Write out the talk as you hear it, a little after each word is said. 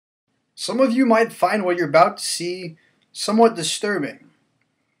Some of you might find what you're about to see somewhat disturbing,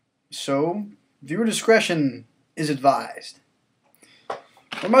 so viewer discretion is advised.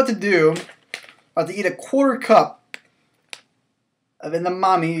 What I'm about to do, I'm about to eat a quarter cup of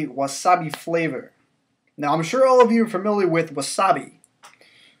edamame wasabi flavor. Now, I'm sure all of you are familiar with wasabi,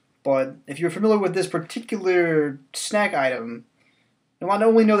 but if you're familiar with this particular snack item, you'll not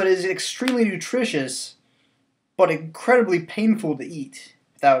only know that it is extremely nutritious, but incredibly painful to eat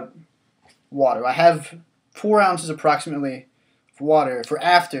without water. I have 4 ounces approximately of water for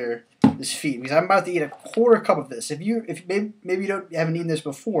after this feed, because I'm about to eat a quarter cup of this. If maybe you haven't eaten this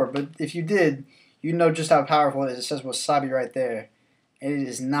before, but if you did, you know just how powerful it is. It says wasabi right there, and it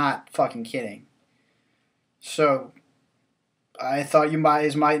is not fucking kidding. So I thought you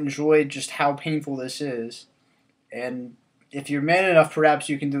guys might enjoy just how painful this is, and if you're man enough, perhaps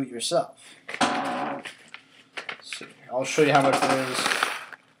you can do it yourself. So I'll show you how much there is.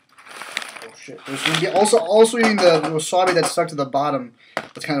 Oh shit! There's also eating the wasabi that's stuck to the bottom.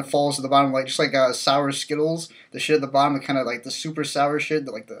 That kind of falls to the bottom, like just like sour Skittles. The shit at the bottom, the kind of like the super sour shit,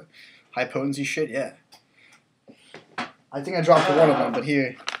 like the high potency shit. Yeah. I think I dropped one of them, but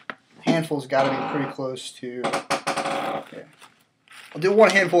here, handful's got to be pretty close to. Okay. I'll do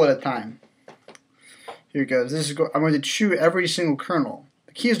one handful at a time. Here it goes. I'm going to chew every single kernel.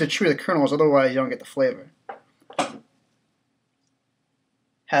 The key is to chew the kernels, otherwise you don't get the flavor.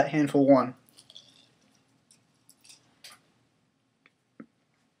 Handful 1.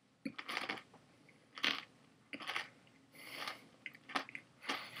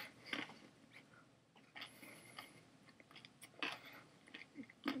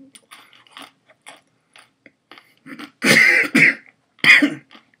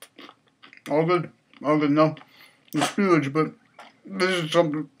 All good. All good. No, it's huge, but this is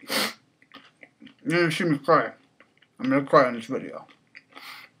something. You're gonna see me cry. I'm gonna cry in this video.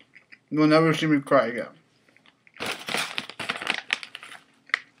 You'll never see me cry again.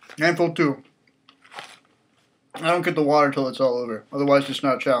 Handful 2. I don't get the water till it's all over. Otherwise, it's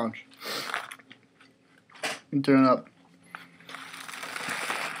not a challenge. And turn it up.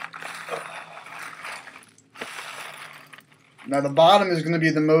 Now the bottom is going to be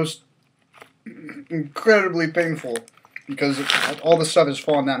the most incredibly painful because all the stuff is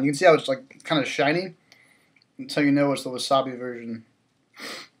falling down. You can see how it's like kind of shiny. That's how you know it's the wasabi version.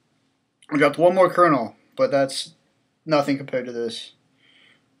 I dropped one more kernel, but that's nothing compared to this.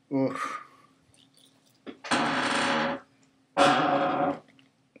 Oof. A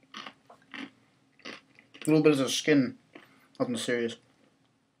little bit of the skin, nothing serious.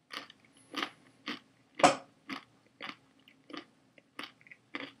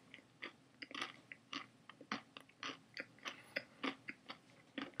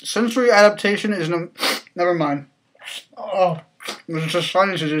 Sensory adaptation is no. Never mind. Oh, it's just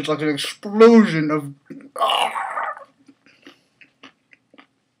sinuses. It's like an explosion of. Oh.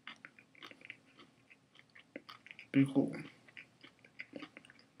 Be cool.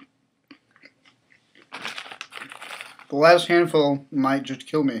 The last handful might just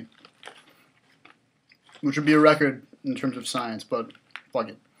kill me, which would be a record in terms of science, but fuck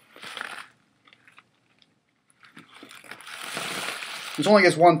it. This only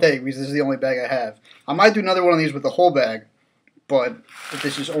gets one take because this is the only bag I have. I might do another one of these with the whole bag, but if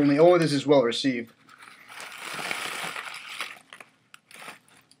this is only this is well received.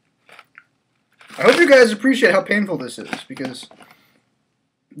 I hope you guys appreciate how painful this is, because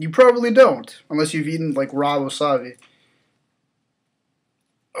you probably don't, unless you've eaten like raw wasabi.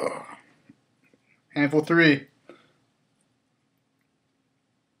 Ugh. Handful 3.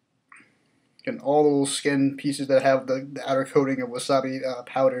 Getting all the little skin pieces that have the outer coating of wasabi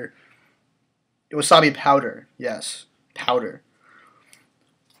powder. Wasabi powder, yes, powder.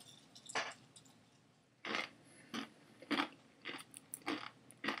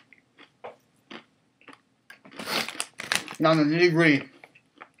 Now the nitty-gritty.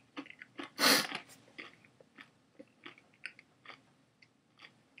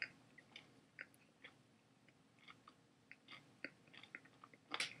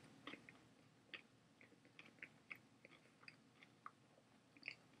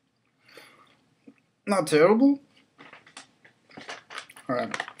 Not terrible.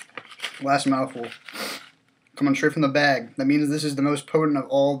 Alright. Last mouthful. Coming straight from the bag. That means this is the most potent of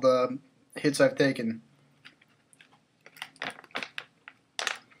all the hits I've taken.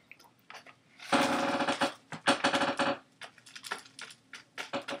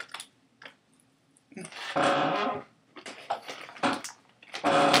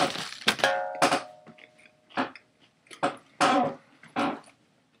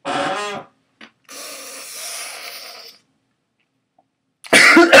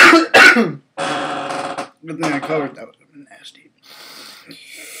 Good thing I covered that. Was nasty.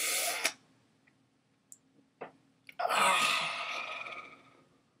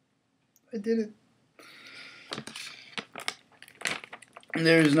 I did it.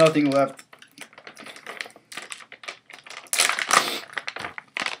 There's nothing left.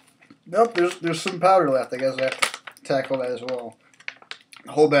 Nope, there's some powder left. I guess I have to tackle that as well.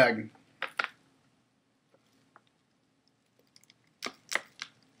 The whole bag.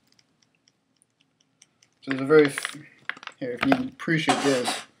 So there's a very here. If you appreciate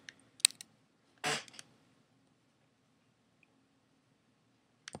this.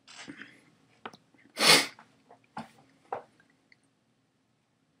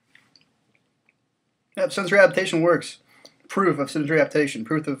 Yep, sensory adaptation works. Proof of sensory adaptation.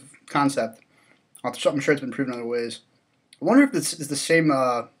 Proof of concept. I'm sure it's been proven other ways. I wonder if this is the same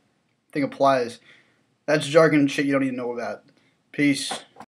thing applies. That's jargon shit you don't even know about. Peace.